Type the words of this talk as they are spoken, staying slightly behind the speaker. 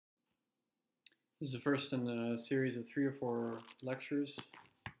This is the first in a series of 3 or 4 lecturettes,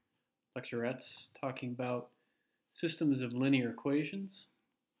 talking about systems of linear equations.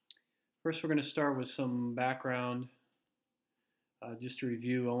 First, we're going to start with some background. Just to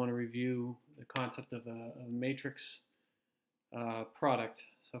review, I want to review the concept of a matrix product.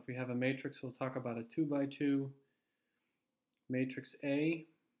 So if we have a matrix, we'll talk about a 2 by 2 matrix A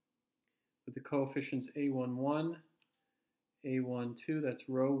with the coefficients A11, A12, that's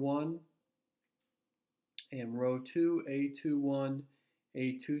row 1, and row 2, A21,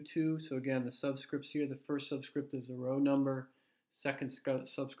 A22. So again, the subscripts here, the first subscript is a row number, second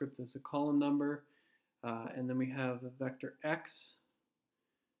subscript is a column number, and then we have a vector x,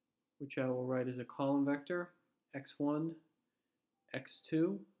 which I will write as a column vector, x1,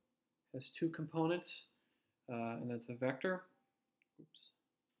 x2, has 2 components, and that's a vector. Oops,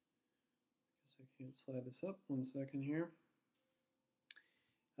 I guess I can't slide this up, 1 second here.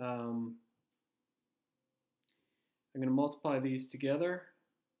 I'm going to multiply these together.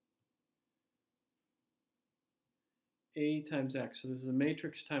 A times x. So this is a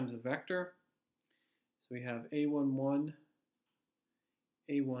matrix times a vector. So we have A11,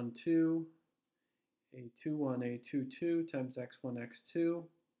 A12, A21, A22 times x1, x2.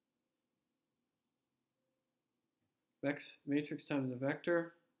 Matrix times a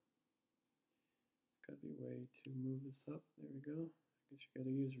vector. Got to be a way to move this up. There we go. I guess you got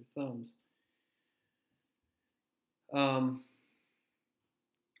to use your thumbs.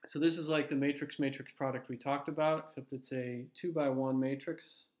 So this is like the matrix product we talked about, except it's a 2 by 1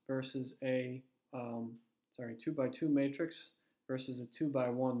 matrix versus a 2 by 2 matrix versus a 2 by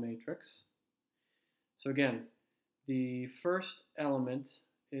 1 matrix. So again, the first element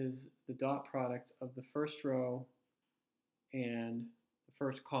is the dot product of the first row and the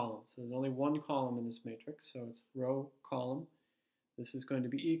first column. So there's only one column in this matrix, so it's row, column. This is going to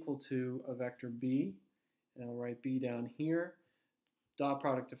be equal to a vector b, and I'll write b down here. Dot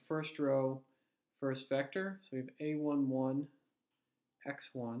product of first row, first vector. So we have A11,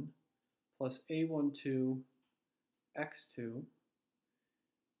 x1 plus A12, x2.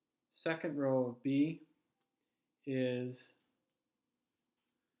 Second row of b is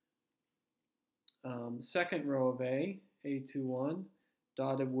second row of A, A21,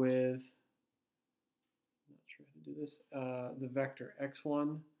 dotted with, I'm not sure how to do this, the vector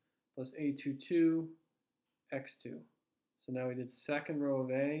x1 plus A22, x2. So now we did second row of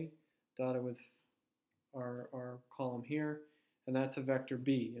A, dotted with our column here, and that's a vector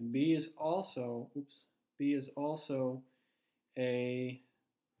B. And B is also, a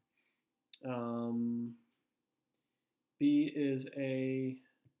B is a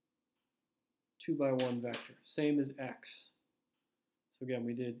 2 by 1 vector, same as X. So again,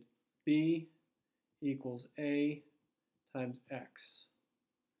 we did B equals A times X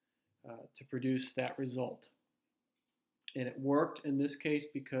to produce that result. And it worked in this case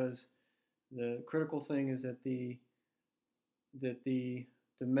because the critical thing is that the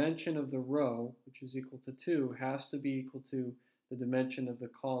dimension of the row, which is equal to 2, has to be equal to the dimension of the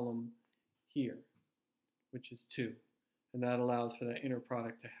column here, which is 2. And that allows for that inner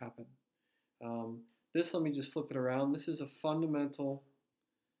product to happen. This, let me just flip it around. This is a fundamental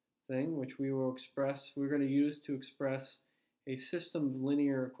thing which we will express, we're going to use to express a system of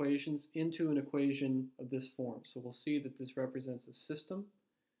linear equations into an equation of this form. So we'll see that this represents a system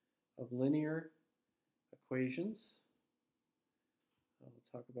of linear equations. We'll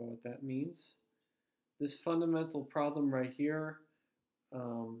talk about what that means. This fundamental problem right here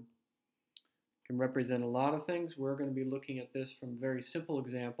can represent a lot of things. We're going to be looking at this from a very simple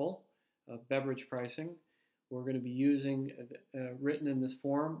example of beverage pricing. We're going to be using, written in this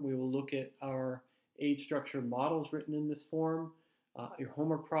form, we will look at our age structure models written in this form. Your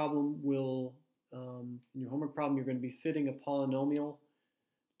homework problem will, in your homework problem, you're going to be fitting a polynomial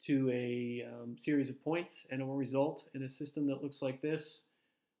to a series of points, and it will result in a system that looks like this.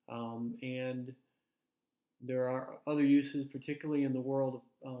 And there are other uses, particularly in the world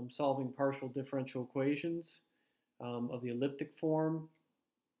of solving partial differential equations of the elliptic form,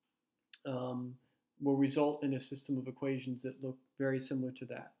 will result in a system of equations that look very similar to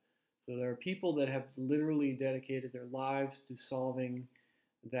that. So there are people that have literally dedicated their lives to solving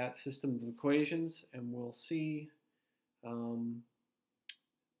that system of equations, and we'll see. And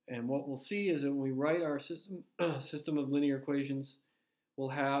what we'll see is that when we write our system of linear equations, we'll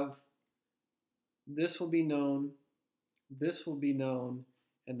have this will be known, this will be known,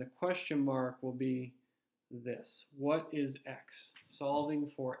 and the question mark will be this. What is x?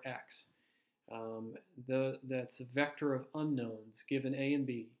 Solving for x. That's a vector of unknowns given a and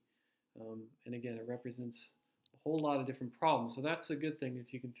b. And again, it represents the whole lot of different problems. So that's a good thing.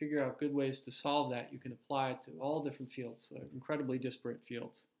 If you can figure out good ways to solve that, you can apply it to all different fields, incredibly disparate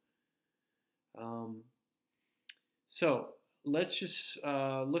fields. So let's just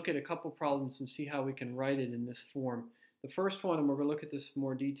look at a couple problems and see how we can write it in this form. The first one, and we're going to look at this in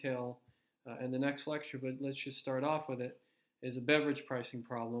more detail in the next lecture, but let's just start off with it, is a beverage pricing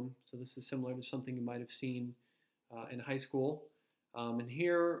problem. So this is similar to something you might have seen in high school. And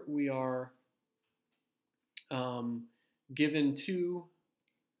here we are given two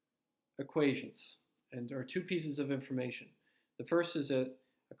equations or two pieces of information. The first is a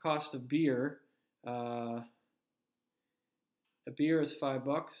cost of beer. A beer is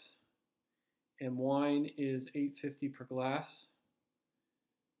 $5 and wine is $8.50 per glass.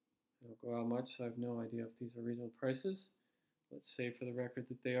 I don't go out much, so I have no idea if these are reasonable prices. Let's say for the record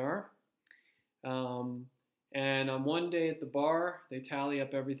that they are. And on one day at the bar, they tally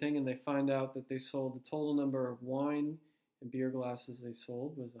up everything and they find out that they sold the total number of wine and beer glasses they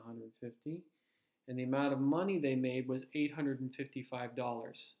sold was 150. And the amount of money they made was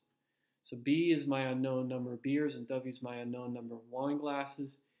 $855. So B is my unknown number of beers and W is my unknown number of wine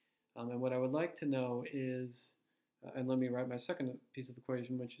glasses. And what I would like to know is, and let me write my second piece of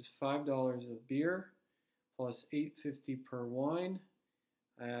equation, which is $5 of beer plus $8.50 per wine.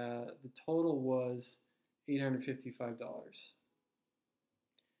 The total was $855.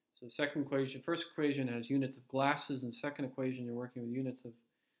 So the second equation, first equation has units of glasses, and second equation you're working with units of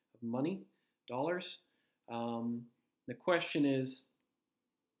money, dollars. The question is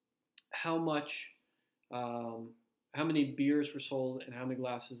how many beers were sold and how many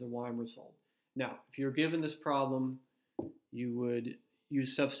glasses of wine were sold. Now, if you're given this problem, you would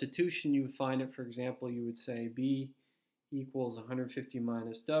use substitution. You would find it, for example, you would say B equals 150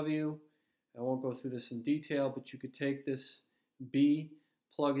 minus W. I won't go through this in detail, but you could take this B,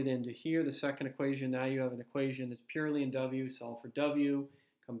 plug it into here, the second equation. Now you have an equation that's purely in W. Solve for W,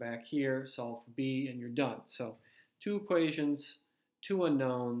 come back here, solve for B, and you're done. So two equations, two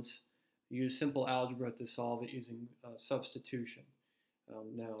unknowns. Use simple algebra to solve it using substitution.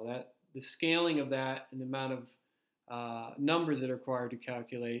 Now the scaling of that and the amount of numbers that are required to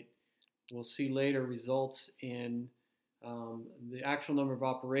calculate, we'll see later, results in the actual number of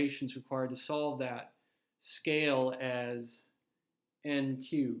operations required to solve that scale as n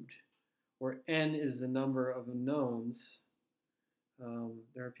cubed, where n is the number of unknowns.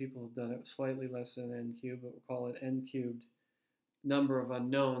 There are people who have done it slightly less than n cubed, but we'll call it n cubed number of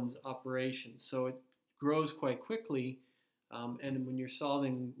unknowns operations. So it grows quite quickly, and when you're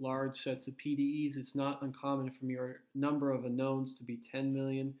solving large sets of PDEs, it's not uncommon for your number of unknowns to be 10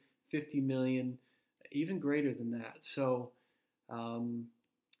 million, 50 million, even greater than that. So when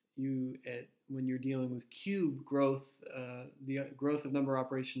you're dealing with cube growth, the growth of number of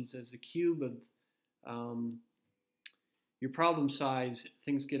operations as a cube of your problem size,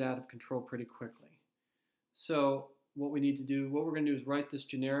 things get out of control pretty quickly. So what we need to do, what we're going to do is write this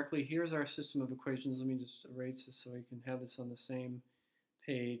generically. Here's our system of equations. Let me just erase this so we can have this on the same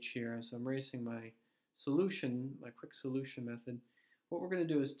page here. So I'm erasing my solution, my quick solution method. What we're going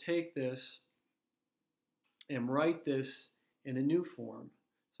to do is take this and write this in a new form.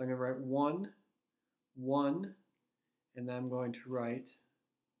 So I'm going to write 1, 1, and then I'm going to write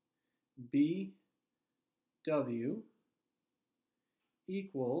BW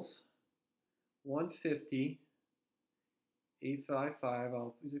equals 150, 855.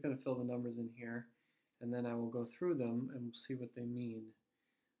 I'm just going to fill the numbers in here, and then I will go through them and we'll see what they mean.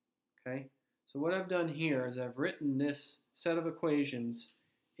 Okay, so what I've done here is I've written this set of equations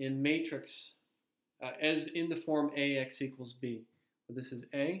in matrix as in the form AX equals B. So this is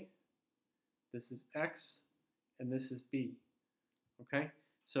A, this is X, and this is B. Okay,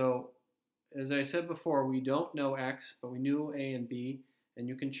 so as I said before, we don't know X, but we knew A and B, and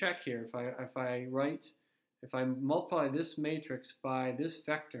you can check here. If I multiply this matrix by this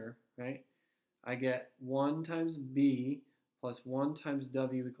vector, right, I get 1 times B plus 1 times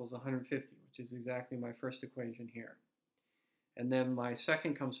W equals 150, which is exactly my first equation here. And then my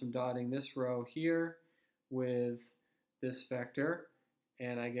second comes from dotting this row here with this vector,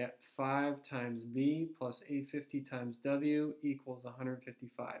 and I get 5 times B plus 850 times W equals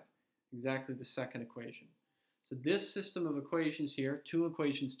 155, exactly the second equation. So this system of equations here, two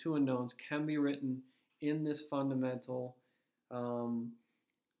equations, two unknowns, can be written in this fundamental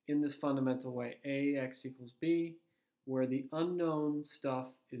way, AX equals B, where the unknown stuff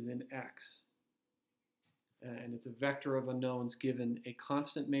is in X. And it's a vector of unknowns given a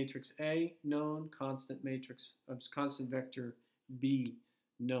constant matrix A known, constant vector B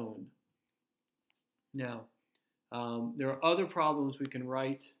known. Now, there are other problems we can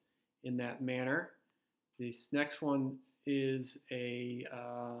write in that manner. This next one is an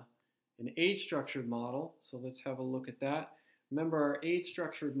age-structured model. So let's have a look at that. Remember our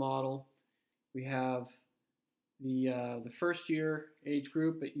age-structured model, we have the first year age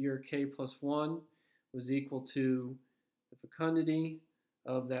group at year k plus 1 was equal to the fecundity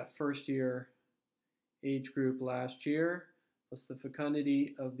of that first year age group last year plus the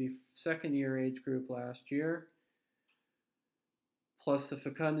fecundity of the second year age group last year plus the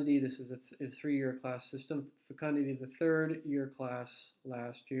fecundity, this is a 3-year class system, fecundity of the third year class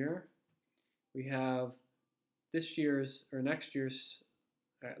last year. We have this year's, or next year's,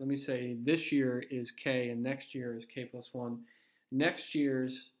 let me say this year is k and next year is k plus 1. Next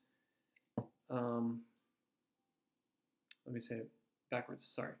year's, let me say it backwards,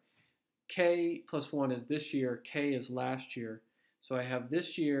 sorry. K plus 1 is this year, k is last year. So I have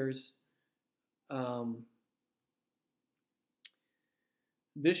this year's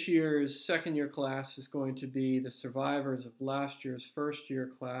second year class is going to be the survivors of last year's first year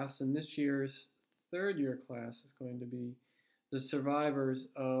class, and this year's third year class is going to be the survivors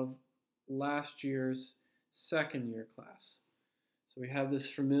of last year's second year class. So we have this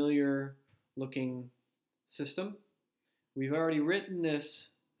familiar looking system. We've already written this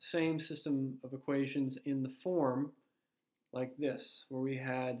same system of equations in the form like this, where we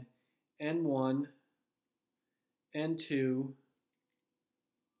had n1, n2,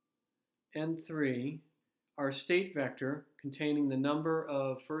 n3, our state vector containing the number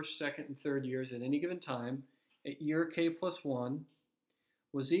of first, second, and third years at any given time at year k plus 1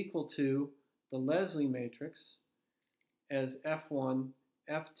 was equal to the Leslie matrix as F1,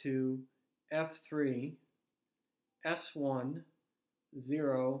 F2, F3, S1,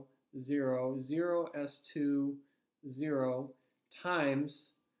 0, 0, 0, S2, 0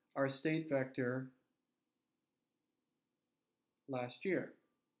 times our state vector last year,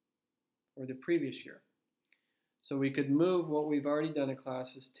 or the previous year. So we could move what we've already done in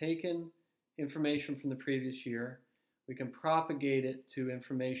class is taken information from the previous year. We can propagate it to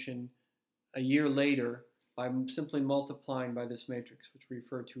information a year later by simply multiplying by this matrix, which we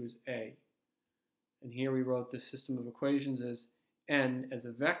refer to as A. And here we wrote this system of equations as n as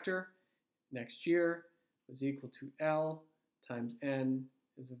a vector next year was equal to L times n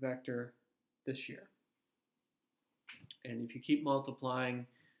as a vector this year. And if you keep multiplying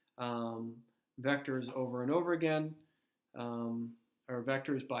vectors over and over again, or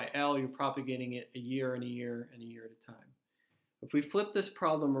vectors by L, you're propagating it a year and a year and a year at a time. If we flip this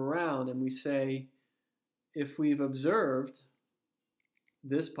problem around and we say, if we've observed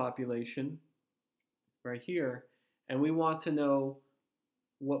this population right here, and we want to know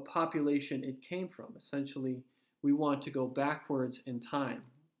what population it came from, essentially, we want to go backwards in time.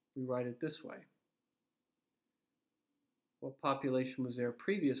 We write it this way. What population was there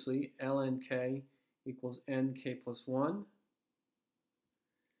previously? lnk equals nk plus 1.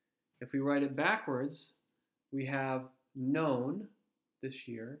 If we write it backwards, we have known this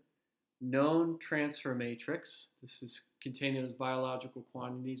year, known transfer matrix. This is contained as biological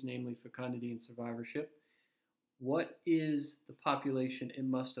quantities, namely fecundity and survivorship. What is the population it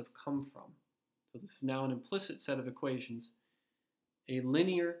must have come from? So this is now an implicit set of equations, a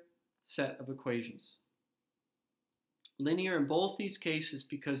linear set of equations. Linear in both these cases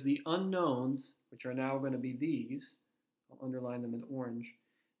because the unknowns, which are now going to be these, I'll underline them in orange,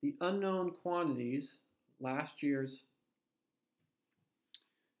 the unknown quantities, last year's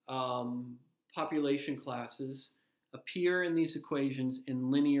population classes, appear in these equations in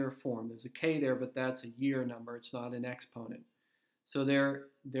linear form. There's a k there, but that's a year number. It's not an exponent. So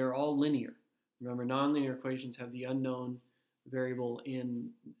they're all linear. Remember, nonlinear equations have the unknown variable in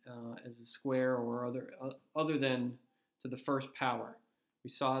as a square or other than to the first power.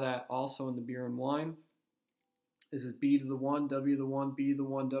 We saw that also in the beer and wine. This is b to the 1, w to the 1, b to the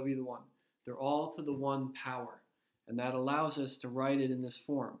 1, w to the 1. They're all to the 1 power. And that allows us to write it in this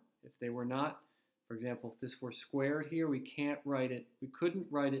form. If they were not, for example, if this were squared here, we can't write it, we couldn't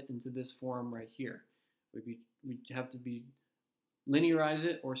write it into this form right here. We'd have to linearize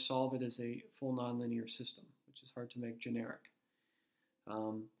it or solve it as a full nonlinear system, which is hard to make generic.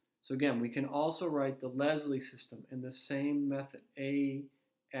 So again, we can also write the Leslie system in the same method,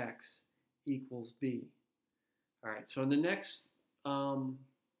 AX equals B. All right, so in the next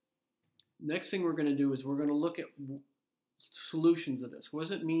thing we're going to do is we're going to look at solutions of this. What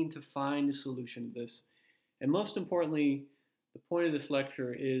does it mean to find a solution to this? And most importantly, the point of this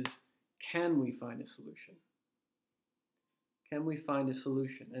lecture is, can we find a solution? Can we find a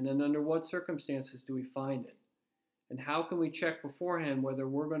solution? And then under what circumstances do we find it? And how can we check beforehand whether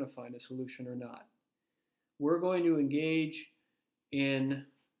we're going to find a solution or not? We're going to engage in,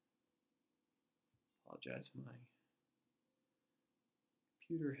 Apologize, my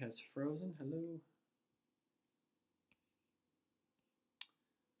computer has frozen. Hello. 1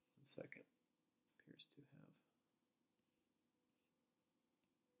 second. Appears to have.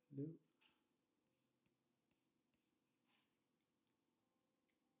 Hello.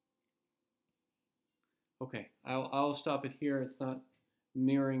 Okay, I'll stop it here. It's not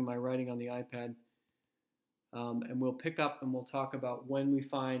mirroring my writing on the iPad. And we'll pick up and we'll talk about when do we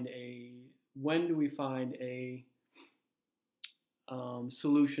find a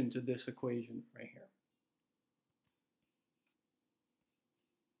solution to this equation right here.